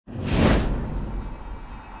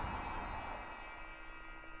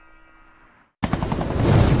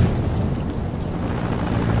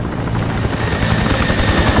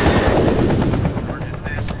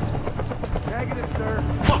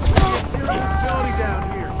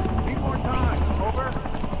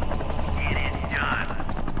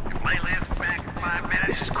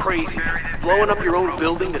crazy? Blowing up your own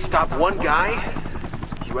building to stop one guy?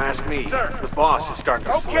 If you ask me, the boss is starting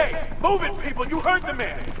to slip. Okay, move it, people. You heard the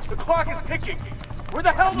man. The clock is ticking. Where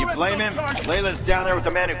the hell? Can you blame him? Layla's down there with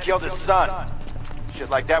the man who killed his son. Shit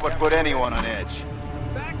like that would put anyone on edge.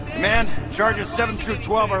 Man, charges 7 through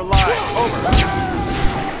 12 are live. Over.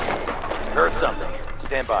 Heard something.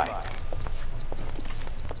 Stand by.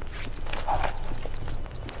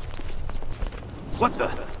 What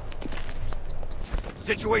the?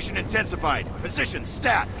 Situation intensified. Position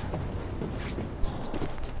stat.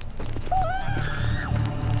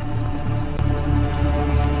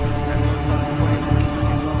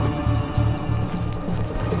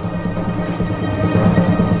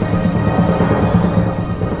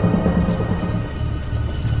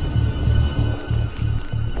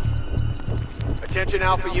 Attention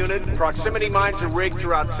Alpha Unit, proximity mines are rigged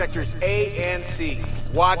throughout sectors A and C.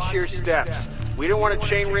 Watch your steps. We don't want a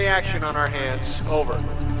chain reaction on our hands. Over.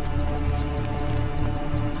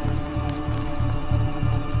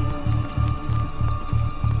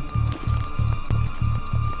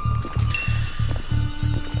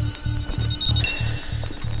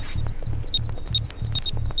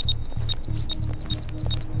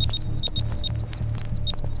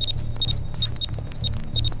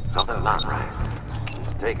 Something's not right.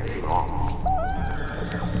 It's taking too long.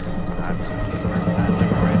 I've seen you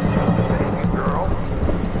baby girl.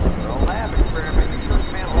 The lab experiment took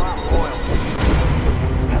me a lot of oil.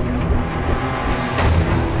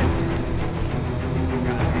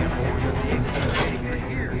 Goddamn boys of the 1880s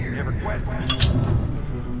here. You never quit.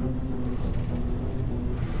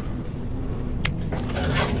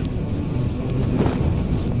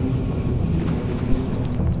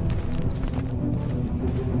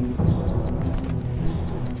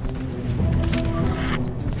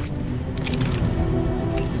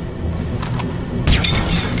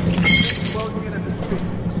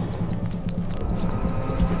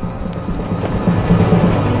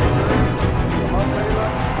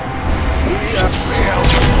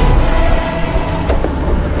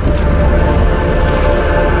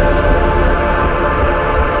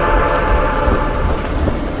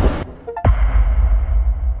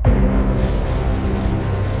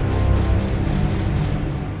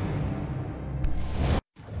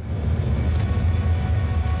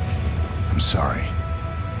 Sorry.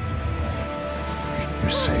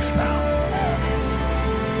 You're safe now.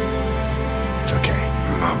 It's okay.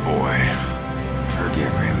 My boy.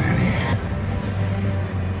 Forgive me, Lenny.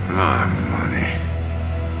 My money.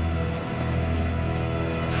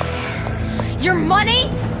 Your money?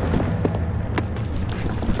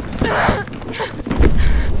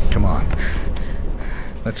 Come on.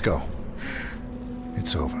 Let's go.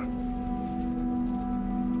 It's over.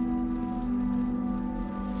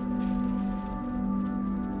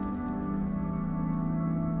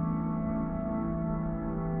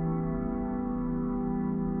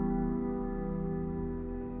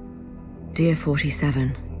 Dear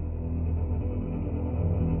 47,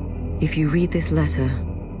 if you read this letter,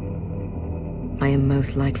 I am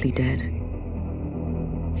most likely dead.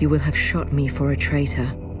 You will have shot me for a traitor,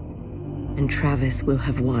 and Travis will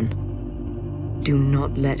have won. Do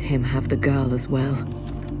not let him have the girl as well.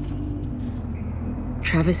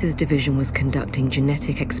 Travis's division was conducting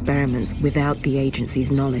genetic experiments without the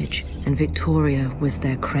agency's knowledge, and Victoria was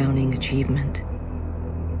their crowning achievement.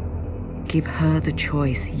 Give her the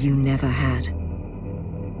choice you never had.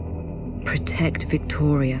 Protect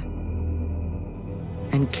Victoria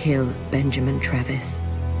and kill Benjamin Travis.